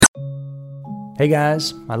Hey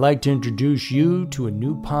guys, I'd like to introduce you to a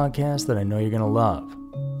new podcast that I know you're going to love.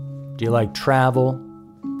 Do you like travel?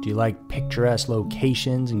 Do you like picturesque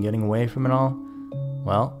locations and getting away from it all?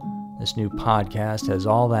 Well, this new podcast has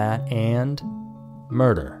all that and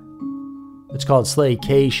murder. It's called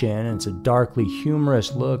Slaycation, and it's a darkly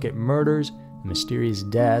humorous look at murders and mysterious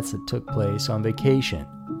deaths that took place on vacation.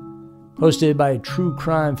 Hosted by a true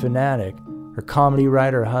crime fanatic, her comedy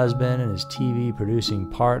writer husband, and his TV producing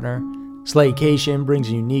partner, Slaycation brings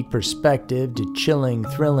a unique perspective to chilling,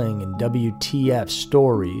 thrilling, and WTF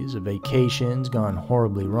stories of vacations gone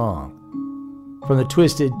horribly wrong. From the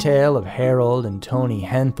twisted tale of Harold and Toni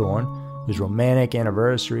Henthorn, whose romantic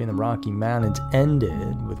anniversary in the Rocky Mountains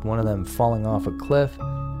ended with one of them falling off a cliff,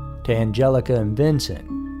 to Angelica and Vincent,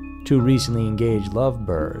 two recently engaged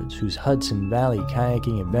lovebirds whose Hudson Valley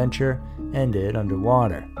kayaking adventure ended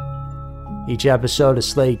underwater. Each episode of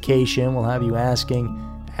Slaycation will have you asking,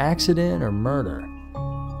 accident or murder?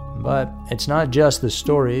 But it's not just the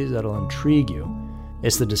stories that'll intrigue you.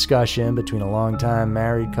 It's the discussion between a longtime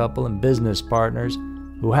married couple and business partners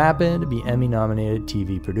who happen to be Emmy-nominated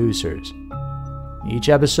TV producers. Each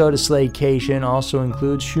episode of Slaycation also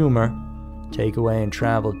includes humor, takeaway and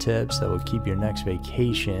travel tips that will keep your next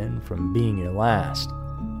vacation from being your last.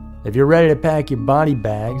 If you're ready to pack your body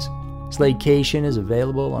bags, Slaycation is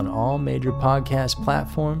available on all major podcast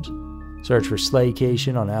platforms. Search for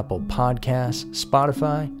Slaycation on Apple Podcasts,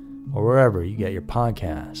 Spotify, or wherever you get your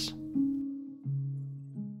podcasts.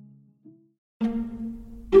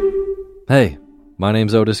 Hey, my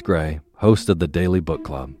name's Otis Gray, host of the Daily Book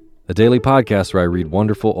Club, a daily podcast where I read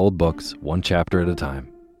wonderful old books one chapter at a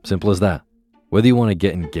time. Simple as that. Whether you want to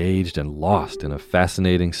get engaged and lost in a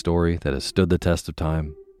fascinating story that has stood the test of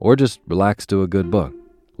time, or just relax to a good book,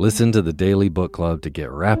 listen to the Daily Book Club to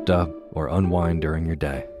get wrapped up or unwind during your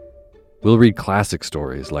day. We'll read classic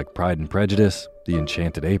stories like Pride and Prejudice, The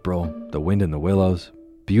Enchanted April, The Wind in the Willows,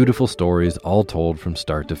 beautiful stories all told from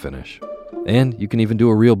start to finish. And you can even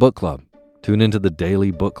do a real book club. Tune into the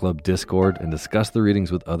Daily Book Club Discord and discuss the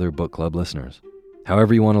readings with other book club listeners.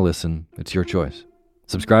 However you want to listen, it's your choice.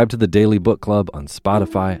 Subscribe to the Daily Book Club on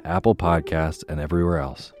Spotify, Apple Podcasts, and everywhere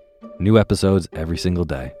else. New episodes every single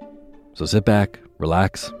day. So sit back,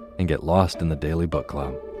 relax, and get lost in the Daily Book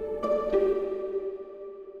Club.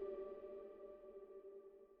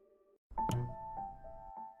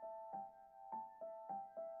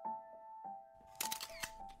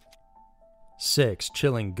 Six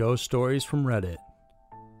chilling ghost stories from Reddit.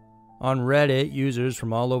 On Reddit, users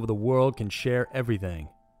from all over the world can share everything.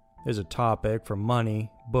 There's a topic for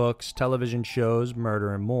money, books, television shows,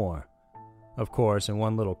 murder, and more. Of course, in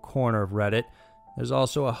one little corner of Reddit, there's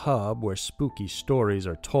also a hub where spooky stories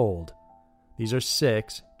are told. These are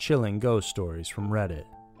 6 chilling ghost stories from Reddit.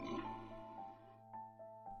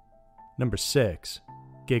 Number 6.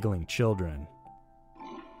 Giggling Children.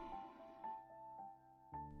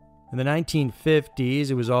 In the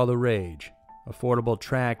 1950s, it was all the rage. Affordable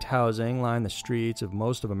tract housing lined the streets of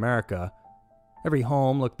most of America. Every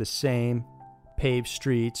home looked the same: paved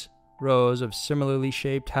streets, rows of similarly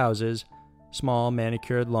shaped houses, small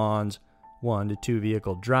manicured lawns, 1 to 2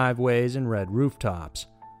 vehicle driveways, and red rooftops.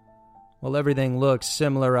 While everything looked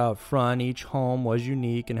similar out front, each home was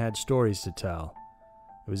unique and had stories to tell.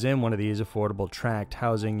 It was in one of these affordable tract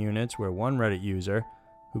housing units where one Reddit user,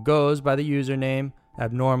 who goes by the username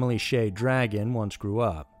Abnormally Shay Dragon, once grew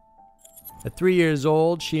up. At 3 years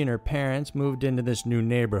old, she and her parents moved into this new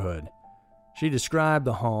neighborhood. She described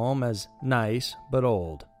the home as nice but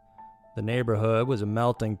old. The neighborhood was a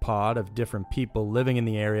melting pot of different people living in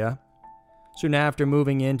the area. Soon after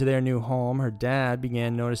moving into their new home, her dad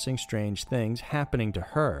began noticing strange things happening to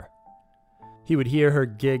her. He would hear her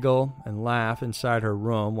giggle and laugh inside her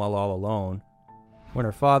room while all alone. When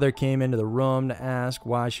her father came into the room to ask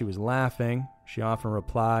why she was laughing, she often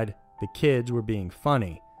replied the kids were being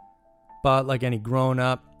funny. But like any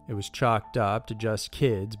grown-up, it was chalked up to just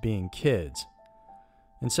kids being kids.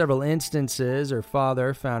 In several instances, her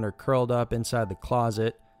father found her curled up inside the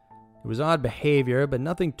closet. It was odd behavior, but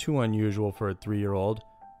nothing too unusual for a 3-year-old,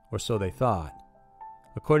 or so they thought.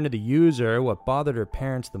 According to the user, what bothered her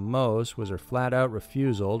parents the most was her flat-out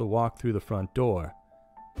refusal to walk through the front door.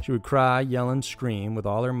 She would cry, yell, and scream with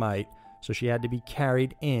all her might, so she had to be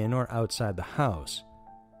carried in or outside the house.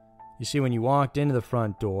 You see, when you walked into the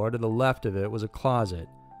front door, to the left of it was a closet,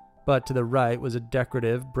 but to the right was a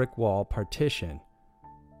decorative brick wall partition.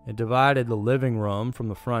 It divided the living room from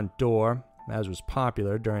the front door, as was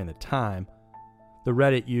popular during the time. The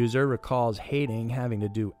Reddit user recalls hating having to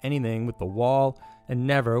do anything with the wall and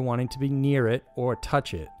never wanting to be near it or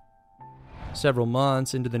touch it. Several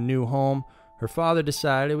months into the new home, her father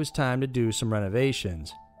decided it was time to do some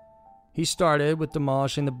renovations. He started with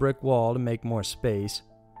demolishing the brick wall to make more space.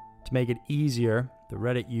 To make it easier, the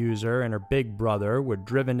Reddit user and her big brother were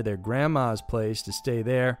driven to their grandma's place to stay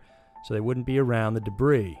there so they wouldn't be around the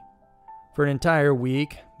debris. For an entire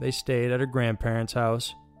week, they stayed at her grandparents'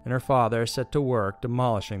 house, and her father set to work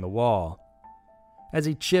demolishing the wall. As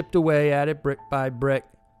he chipped away at it brick by brick,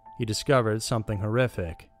 he discovered something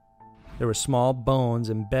horrific. There were small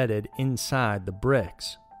bones embedded inside the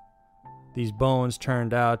bricks. These bones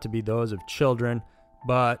turned out to be those of children,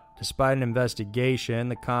 but despite an investigation,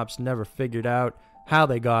 the cops never figured out how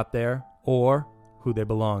they got there or who they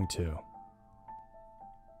belonged to.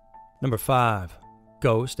 Number 5.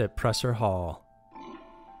 Ghost at Presser Hall.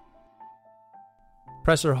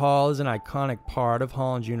 Presser Hall is an iconic part of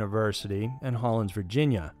Hollins University in Hollins,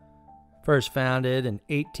 Virginia. First founded in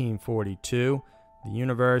 1842, the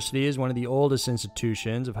university is one of the oldest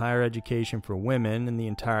institutions of higher education for women in the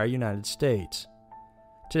entire United States.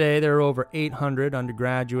 Today, there are over 800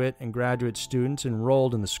 undergraduate and graduate students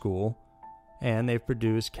enrolled in the school, and they've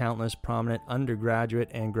produced countless prominent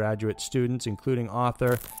undergraduate and graduate students, including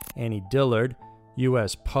author Annie Dillard,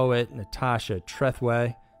 U.S. poet Natasha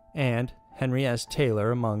Trethewey, and Henry S.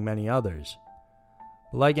 Taylor, among many others.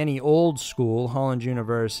 But like any old school, Hollins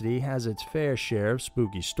University has its fair share of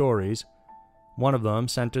spooky stories. One of them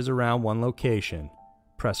centers around one location,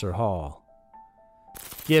 Presser Hall.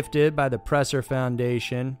 Gifted by the Presser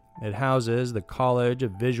Foundation, it houses the College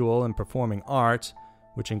of Visual and Performing Arts,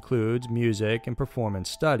 which includes music and performance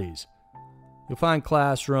studies. You'll find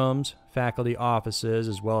classrooms, faculty offices,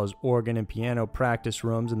 as well as organ and piano practice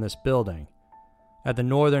rooms in this building. At the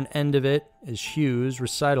northern end of it is Hughes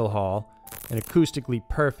Recital Hall, an acoustically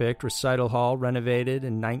perfect recital hall renovated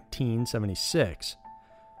in 1976.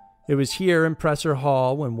 It was here in Presser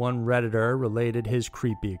Hall when one Redditor related his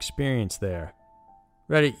creepy experience there.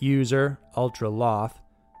 Reddit user Ultra Loth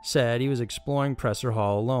said he was exploring Presser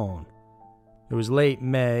Hall alone. It was late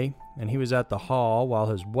May, and he was at the hall while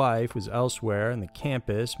his wife was elsewhere in the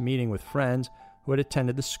campus meeting with friends who had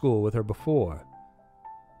attended the school with her before.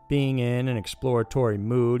 Being in an exploratory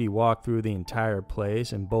mood, he walked through the entire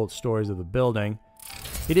place and both stories of the building.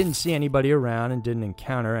 He didn't see anybody around and didn't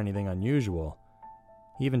encounter anything unusual.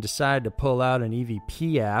 He even decided to pull out an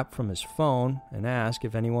EVP app from his phone and ask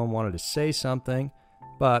if anyone wanted to say something,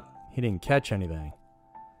 but he didn't catch anything.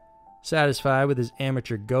 Satisfied with his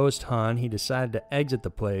amateur ghost hunt, he decided to exit the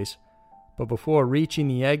place, but before reaching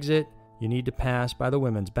the exit, you need to pass by the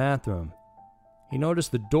women's bathroom. He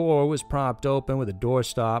noticed the door was propped open with a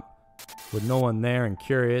doorstop. With no one there and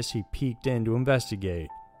curious, he peeked in to investigate.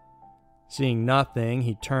 Seeing nothing,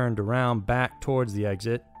 he turned around back towards the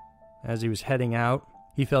exit. As he was heading out,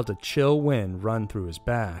 he felt a chill wind run through his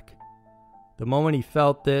back. The moment he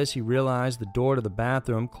felt this, he realized the door to the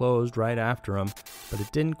bathroom closed right after him, but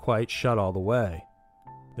it didn't quite shut all the way.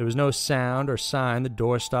 There was no sound or sign the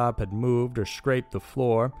doorstop had moved or scraped the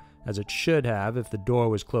floor, as it should have if the door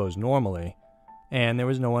was closed normally, and there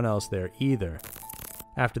was no one else there either.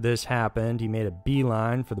 After this happened, he made a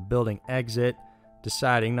beeline for the building exit,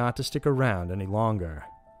 deciding not to stick around any longer.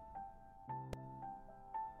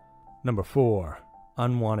 Number 4.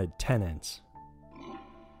 Unwanted tenants.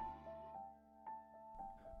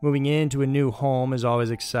 Moving into a new home is always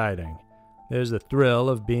exciting. There's the thrill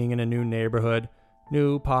of being in a new neighborhood,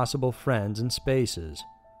 new possible friends and spaces.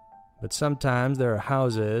 But sometimes there are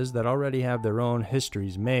houses that already have their own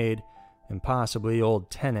histories made, and possibly old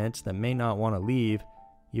tenants that may not want to leave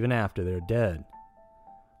even after they're dead.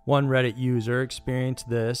 One Reddit user experienced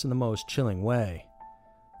this in the most chilling way.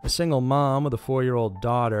 A single mom with a 4-year-old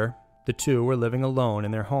daughter, the two were living alone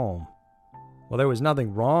in their home. While there was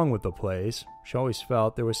nothing wrong with the place, she always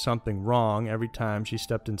felt there was something wrong every time she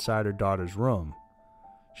stepped inside her daughter's room.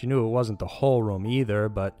 She knew it wasn't the whole room either,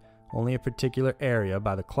 but only a particular area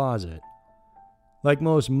by the closet. Like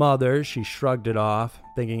most mothers, she shrugged it off,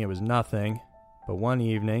 thinking it was nothing, but one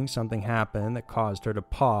evening something happened that caused her to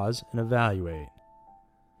pause and evaluate.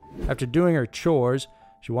 After doing her chores,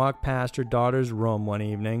 she walked past her daughter's room one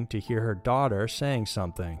evening to hear her daughter saying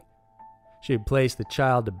something. She had placed the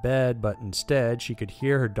child to bed, but instead she could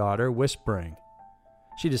hear her daughter whispering.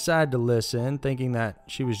 She decided to listen, thinking that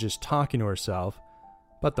she was just talking to herself,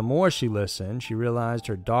 but the more she listened, she realized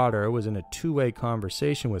her daughter was in a two-way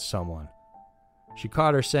conversation with someone. She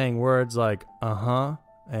caught her saying words like, "uh-huh,"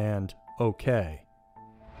 and "okay."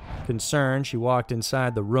 Concerned, she walked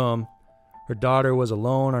inside the room. Her daughter was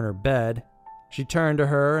alone on her bed. She turned to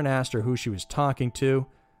her and asked her who she was talking to.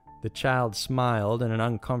 The child smiled in an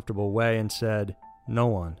uncomfortable way and said, "No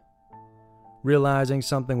one." Realizing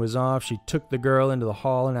something was off, she took the girl into the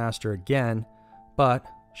hall and asked her again. but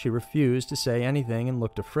she refused to say anything and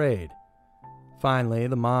looked afraid. Finally,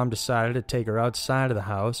 the mom decided to take her outside of the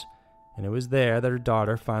house, and it was there that her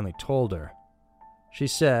daughter finally told her. She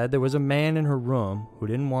said there was a man in her room who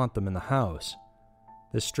didn't want them in the house.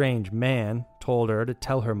 This strange man told her to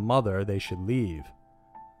tell her mother they should leave.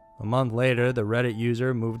 A month later, the Reddit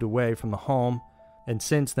user moved away from the home, and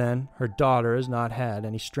since then, her daughter has not had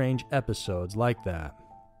any strange episodes like that.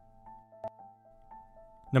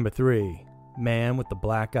 Number 3. Man with the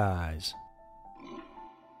Black Eyes.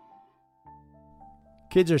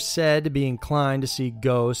 Kids are said to be inclined to see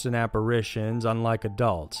ghosts and apparitions unlike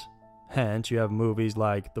adults. Hence, you have movies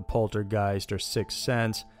like The Poltergeist or Sixth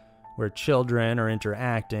Sense, where children are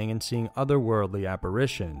interacting and seeing otherworldly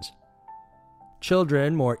apparitions.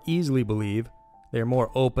 Children more easily believe, they are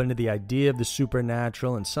more open to the idea of the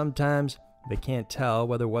supernatural, and sometimes they can't tell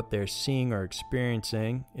whether what they're seeing or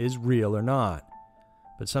experiencing is real or not.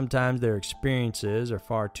 But sometimes their experiences are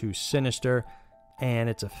far too sinister and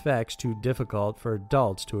its effects too difficult for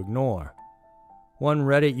adults to ignore. One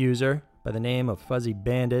Reddit user, by the name of Fuzzy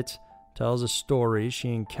Bandits, tells a story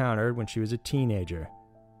she encountered when she was a teenager.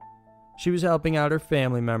 She was helping out her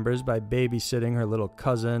family members by babysitting her little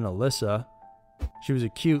cousin, Alyssa. She was a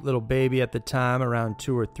cute little baby at the time, around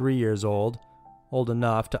 2 or 3 years old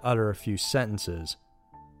enough to utter a few sentences.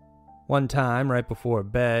 One time, right before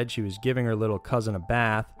bed, she was giving her little cousin a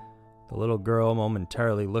bath. The little girl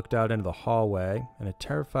momentarily looked out into the hallway, and a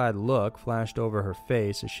terrified look flashed over her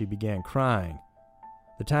face as she began crying.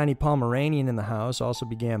 The tiny Pomeranian in the house also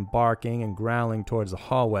began barking and growling towards the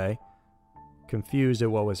hallway. Confused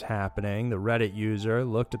at what was happening, the Reddit user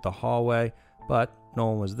looked at the hallway, but no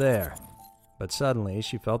one was there. But suddenly,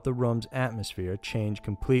 she felt the room's atmosphere change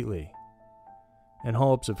completely. In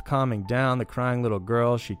hopes of calming down the crying little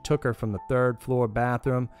girl, she took her from the 3rd floor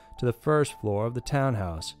bathroom to the 1st floor of the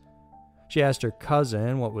townhouse. She asked her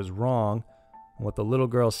cousin what was wrong, and what the little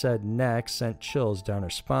girl said next sent chills down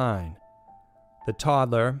her spine. The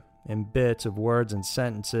toddler, in bits of words and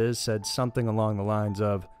sentences, said something along the lines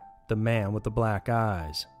of, "The man with the black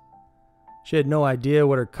eyes." She had no idea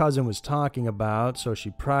what her cousin was talking about, so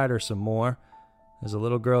she pried her some more. As the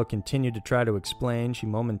little girl continued to try to explain, she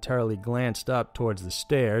momentarily glanced up towards the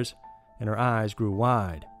stairs, and her eyes grew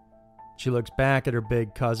wide. She looks back at her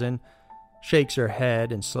big cousin, shakes her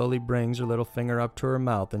head, and slowly brings her little finger up to her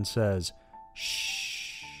mouth and says,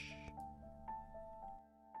 "Shh."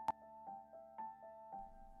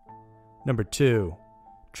 Number 2.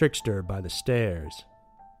 Trickster by the Stairs.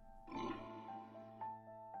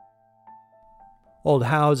 Old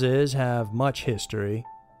houses have much history,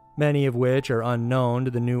 many of which are unknown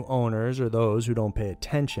to the new owners or those who don't pay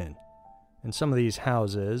attention. In some of these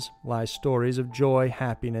houses lie stories of joy,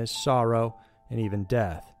 happiness, sorrow, and even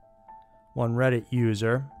death. One Reddit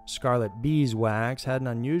user, Scarlet Beeswax, had an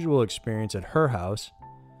unusual experience at her house.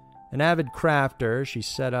 An avid crafter, she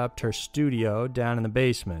set up her studio down in the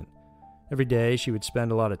basement. Every day she would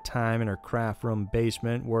spend a lot of time in her craft room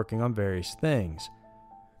basement working on various things.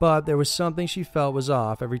 But there was something she felt was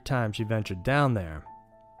off every time she ventured down there.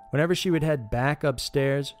 Whenever she would head back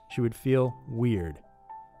upstairs, she would feel weird.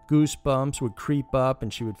 Goosebumps would creep up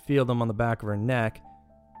and she would feel them on the back of her neck.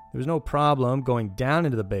 There was no problem going down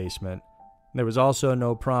into the basement. There was also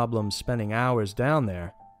no problem spending hours down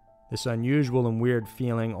there. This unusual and weird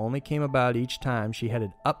feeling only came about each time she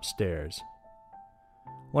headed upstairs.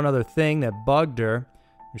 One other thing that bugged her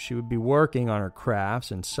was she would be working on her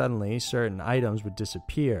crafts and suddenly certain items would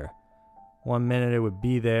disappear. One minute it would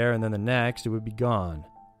be there and then the next it would be gone.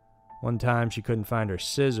 One time she couldn't find her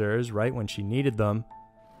scissors right when she needed them.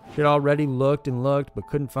 She had already looked and looked but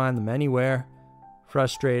couldn't find them anywhere.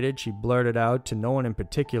 Frustrated, she blurted out to no one in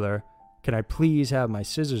particular, "Can I please have my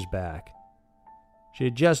scissors back?" She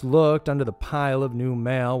had just looked under the pile of new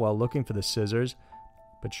mail while looking for the scissors,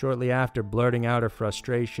 but shortly after blurting out her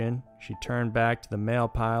frustration, she turned back to the mail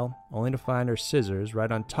pile only to find her scissors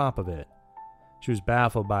right on top of it. She was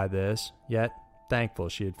baffled by this, yet thankful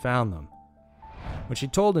she had found them. When she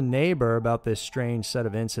told a neighbor about this strange set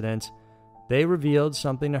of incidents, they revealed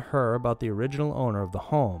something to her about the original owner of the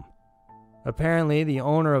home. Apparently, the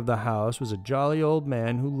owner of the house was a jolly old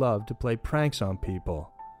man who loved to play pranks on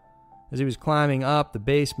people. As he was climbing up the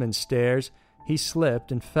basement stairs, he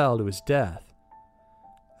slipped and fell to his death.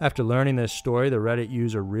 After learning this story, the Reddit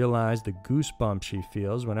user realized the goosebumps she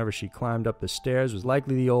feels whenever she climbed up the stairs was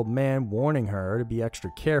likely the old man warning her to be extra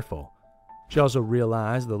careful. She also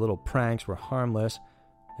realized the little pranks were harmless,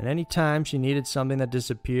 and any time she needed something that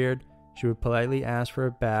disappeared, she would politely ask for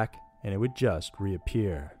it back, and it would just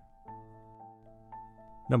reappear.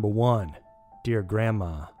 Number 1. Dear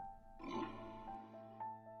Grandma.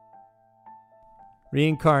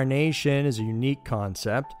 Reincarnation is a unique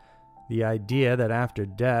concept, the idea that after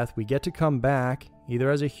death we get to come back either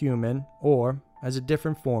as a human or as a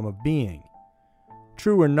different form of being.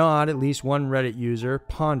 True or not, at least one Reddit user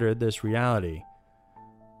pondered this reality.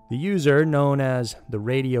 The user, known as the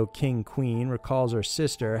Radio King Queen, recalls her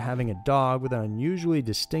sister having a dog with an unusually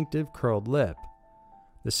distinctive curled lip.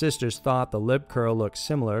 The sisters thought the lip curl looked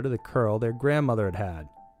similar to the curl their grandmother had had.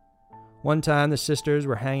 One time, the sisters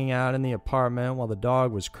were hanging out in the apartment while the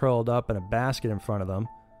dog was curled up in a basket in front of them.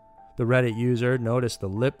 The Reddit user noticed the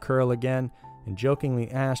lip curl again and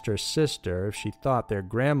jokingly asked her sister if she thought their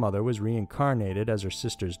grandmother was reincarnated as her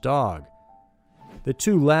sister's dog. The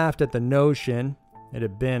two laughed at the notion. It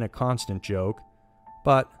had been a constant joke.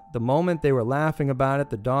 But the moment they were laughing about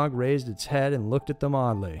it, the dog raised its head and looked at them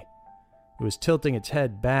oddly. It was tilting its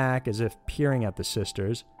head back as if peering at the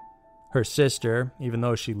sisters. Her sister, even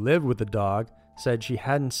though she lived with the dog, said she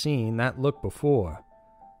hadn't seen that look before.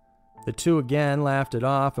 The two again laughed it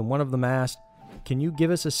off, and one of them asked, "Can you give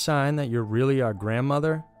us a sign that you're really our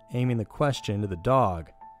grandmother?" aiming the question to the dog.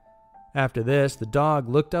 After this, the dog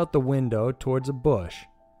looked out the window towards a bush.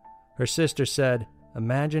 Her sister said,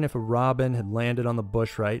 "Imagine if a robin had landed on the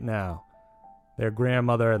bush right now." Their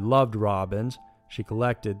grandmother had loved robins. She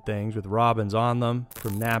collected things with robins on them,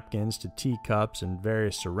 from napkins to teacups and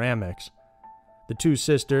various ceramics. The two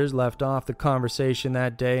sisters left off the conversation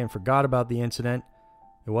that day and forgot about the incident.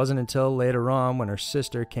 It wasn't until later on when her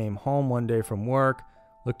sister came home one day from work,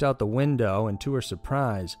 looked out the window, and to her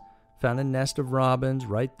surprise, found a nest of robins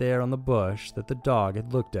right there on the bush that the dog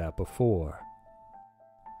had looked at before.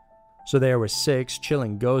 So there were 6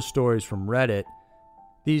 chilling ghost stories from Reddit.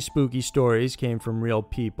 These spooky stories came from real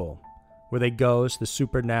people. Were they ghosts, the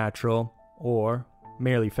supernatural, or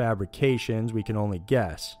merely fabrications we can only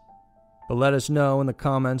guess? But let us know in the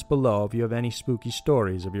comments below if you have any spooky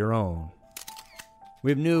stories of your own.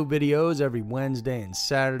 We have new videos every Wednesday and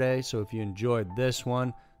Saturday, so if you enjoyed this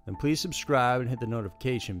one, then please subscribe and hit the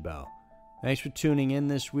notification bell. Thanks for tuning in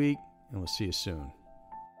this week, and we'll see you soon.